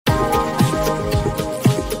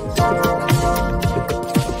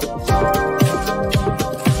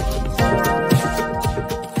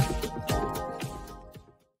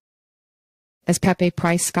As Pepe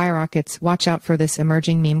price skyrockets, watch out for this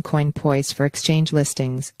emerging meme coin poised for exchange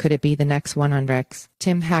listings. Could it be the next 100x?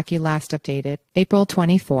 Tim Hakki last updated April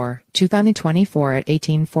 24, 2024 at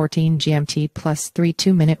 18:14 GMT plus 3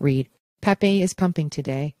 2-minute read. Pepe is pumping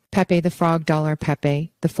today. Pepe the Frog Dollar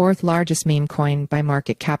Pepe, the fourth largest meme coin by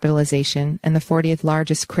market capitalization and the 40th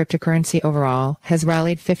largest cryptocurrency overall, has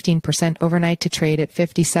rallied 15% overnight to trade at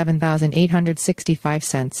 57,865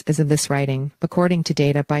 cents as of this writing, according to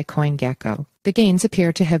data by CoinGecko. The gains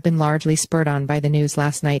appear to have been largely spurred on by the news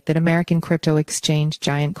last night that American crypto exchange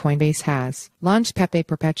giant Coinbase has launched Pepe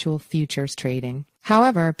perpetual futures trading.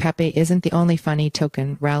 However, Pepe isn't the only funny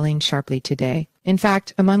token rallying sharply today. In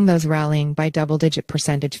fact, among those rallying by double-digit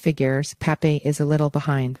percentage figures, Pepe is a little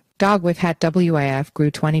behind. DogWifHat WIF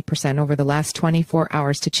grew 20% over the last 24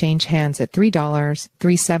 hours to change hands at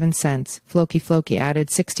 $3.37. Floki added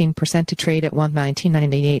 16% to trade at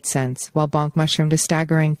 $1.1998, while BONK mushroomed a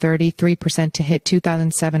staggering 33% to hit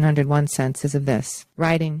 2,701 cents as of this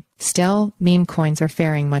writing. Still, meme coins are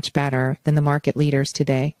faring much better than the market leaders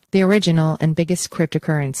today. The original and biggest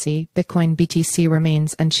cryptocurrency, Bitcoin BTC,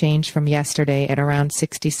 remains unchanged from yesterday at around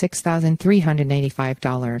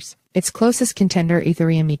 $66,385. Its closest contender,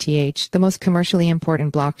 Ethereum ETH, the most commercially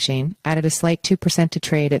important blockchain, added a slight 2% to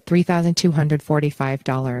trade at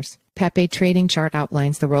 $3,245. Pepe trading chart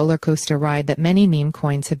outlines the roller coaster ride that many meme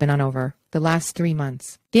coins have been on over the last 3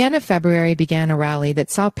 months. The end of February began a rally that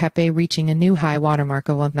saw Pepe reaching a new high watermark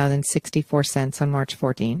of 1,064 cents on March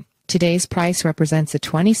 14. Today's price represents a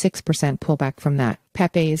 26% pullback from that.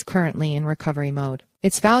 Pepe is currently in recovery mode.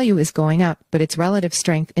 Its value is going up, but its relative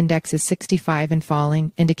strength index is 65 and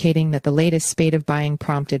falling, indicating that the latest spate of buying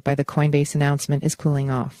prompted by the Coinbase announcement is cooling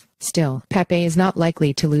off. Still, Pepe is not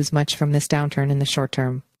likely to lose much from this downturn in the short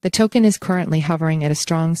term. The token is currently hovering at a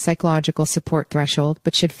strong psychological support threshold,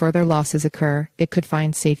 but should further losses occur, it could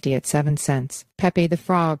find safety at 7 cents. Pepe the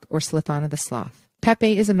Frog, or Slothana the Sloth.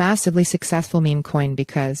 Pepe is a massively successful meme coin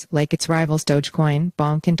because, like its rivals Dogecoin,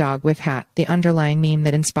 BONK, and DogWifHat, the underlying meme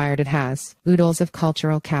that inspired it has oodles of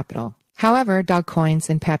cultural capital. However, dog coins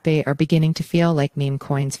and Pepe are beginning to feel like meme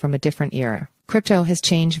coins from a different era. Crypto has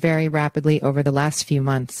changed very rapidly over the last few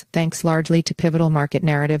months, thanks largely to pivotal market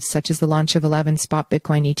narratives such as the launch of 11 spot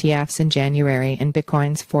Bitcoin ETFs in January and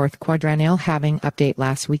Bitcoin's fourth quadrennial halving update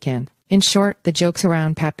last weekend. In short, the jokes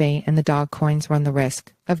around Pepe and the dog coins run the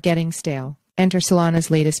risk of getting stale. Enter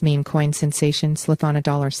Solana's latest meme coin sensation, Slothana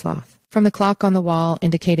Dollar Sloth. From the clock on the wall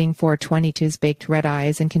indicating 422's baked red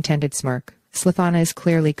eyes and contented smirk, Slothana is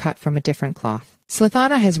clearly cut from a different cloth.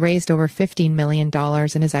 Slothana has raised over $15 million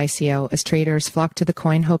in his ICO as traders flock to the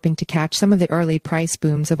coin hoping to catch some of the early price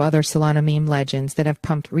booms of other Solana meme legends that have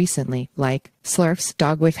pumped recently, like Slurfs,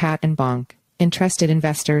 DogWifHat, and BONK. Interested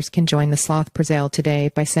investors can join the Sloth Brazil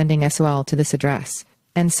today by sending SOL to this address.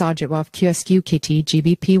 And Sajitwaf QSQKT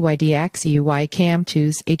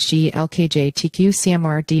GBPYDXUYKM2s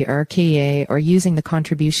HGLKJTQCMRDRKA or using the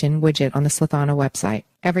contribution widget on the Slothana website.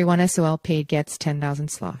 Everyone SOL paid gets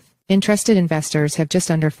 10,000 sloth. Interested investors have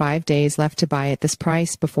just under 5 days left to buy at this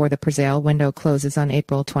price before the pre-sale window closes on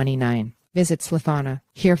April 29. Visit Slothana.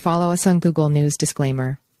 Here, follow us on Google News.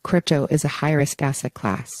 Disclaimer. Crypto is a high-risk asset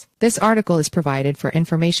class. This article is provided for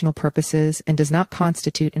informational purposes and does not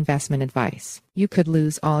constitute investment advice. You could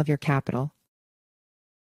lose all of your capital.